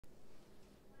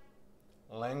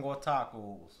Lengua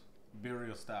Tacos,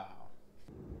 Birria-style.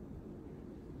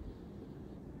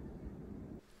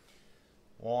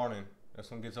 Warning,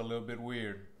 this one gets a little bit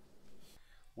weird.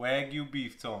 Wagyu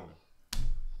beef tongue.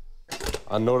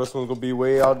 I know this one's gonna be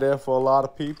way out there for a lot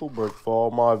of people, but for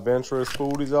all my adventurous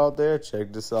foodies out there,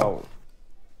 check this out.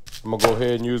 I'm gonna go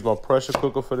ahead and use my pressure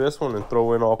cooker for this one and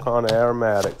throw in all kind of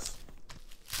aromatics.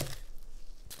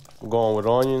 I'm going with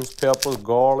onions, peppers,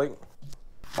 garlic,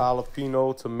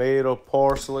 jalapeno, tomato,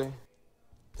 parsley,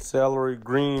 celery,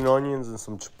 green onions, and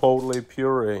some chipotle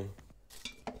puree.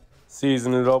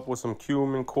 Season it up with some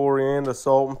cumin, coriander,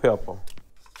 salt, and pepper.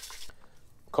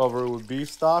 Cover it with beef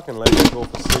stock and let it go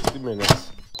for 60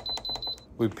 minutes.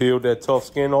 We peeled that tough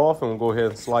skin off and we'll go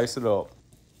ahead and slice it up.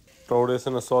 Throw this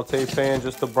in a saute pan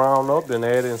just to brown up, then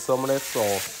add in some of that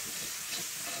sauce.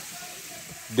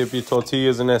 Dip your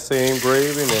tortillas in that same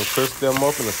gravy and then crisp them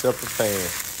up in a separate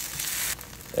pan.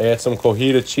 Add some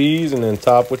Cotija cheese and then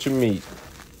top with your meat.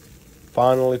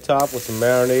 Finally top with some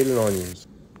marinated onions.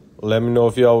 Let me know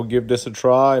if y'all will give this a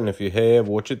try, and if you have,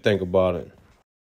 what you think about it.